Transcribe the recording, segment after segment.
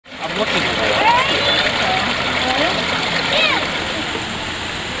looking for.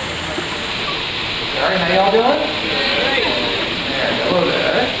 Alright, how y'all doing? There, hello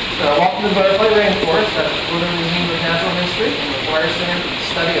there. So, welcome to the Butterfly Rainforest at the Florida Museum of Natural History and the Florida Center for the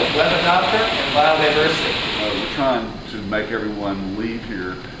Study of Lepidoptera and Biodiversity. We're trying to make everyone leave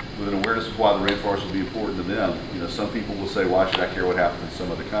here with an awareness of why the rainforest will be important to them. You know, some people will say, why should I care what happens in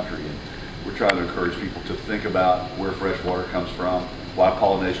some other country? And we're trying to encourage people to think about where fresh water comes from, why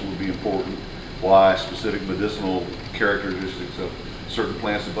pollination would be important, why specific medicinal characteristics of certain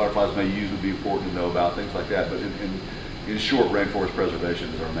plants that butterflies may use would be important to know about, things like that. But in short, rainforest preservation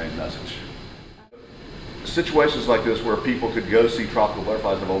is our main message. Situations like this where people could go see tropical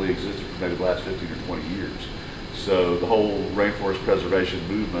butterflies have only existed for maybe the last 15 or 20 years. So the whole rainforest preservation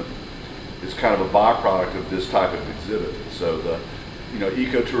movement is kind of a byproduct of this type of exhibit. So the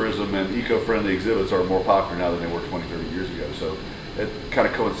ecotourism and eco-friendly exhibits are more popular now than they were 20, 30 years ago. So it kind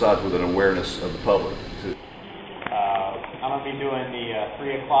of coincides with an awareness of the public too. I'm going to be doing the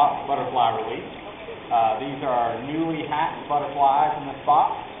 3 o'clock butterfly release. These are newly hatched butterflies in this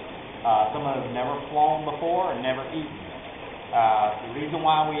box. Some of them have never flown before and never eaten. The reason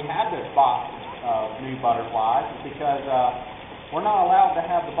why we have this box of new butterflies is because we're not allowed to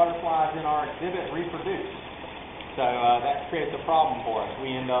have the butterflies in our exhibit reproduce. So that creates a problem for us.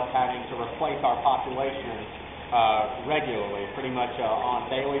 We end up having to replace our population regularly, pretty much on a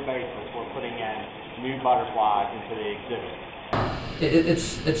daily basis. We're putting in new butterflies into the exhibit.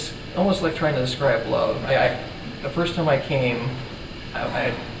 It's almost like trying to describe love. The first time I came,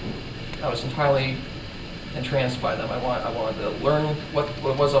 I was entirely entranced by them. I wanted to learn what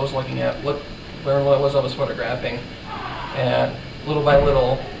it was I was looking at, learn what it was I was photographing, and little by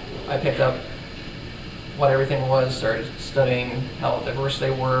little, I picked up what everything was, started studying how diverse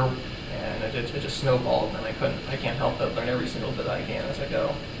they were, and it just snowballed, and I can't help but learn every single bit I can as I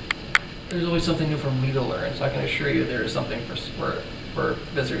go. There's always something new for me to learn, so I can assure you there is something for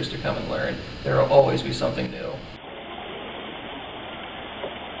visitors to come and learn. There will always be something new.